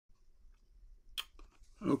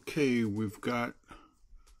Okay, we've got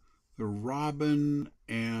the robin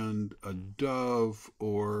and a dove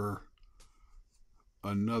or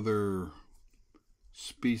another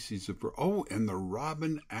species of bird. Oh, and the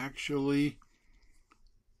robin actually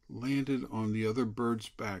landed on the other bird's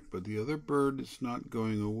back, but the other bird is not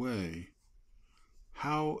going away.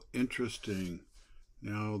 How interesting.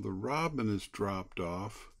 Now the robin is dropped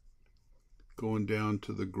off, going down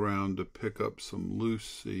to the ground to pick up some loose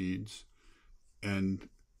seeds, and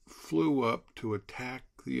flew up to attack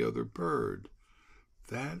the other bird.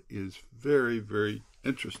 That is very, very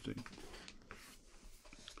interesting.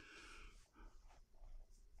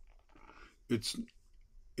 It's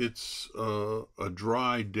a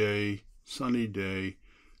dry day, sunny day,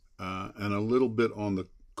 and a little bit on the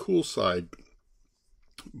cool side,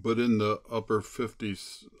 but in the upper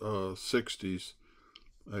 50s, 60s.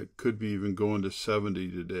 It could be even going to 70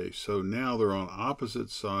 today. So now they're on opposite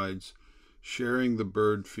sides, sharing the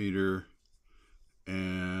bird feeder,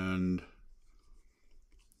 and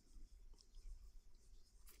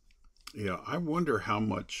yeah, I wonder how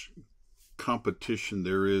much competition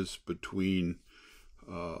there is between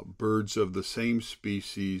birds of the same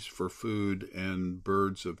species for food and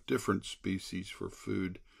birds of different species for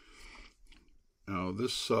food. Now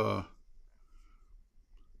this, I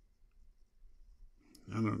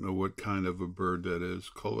don't know what kind of a bird that is.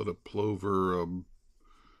 Call it a plover,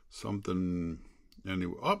 something.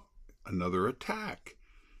 Anyway, oh, another attack.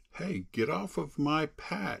 Hey, get off of my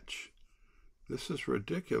patch. This is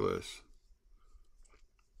ridiculous.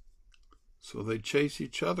 So they chase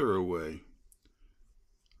each other away.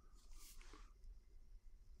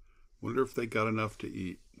 Wonder if they got enough to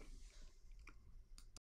eat.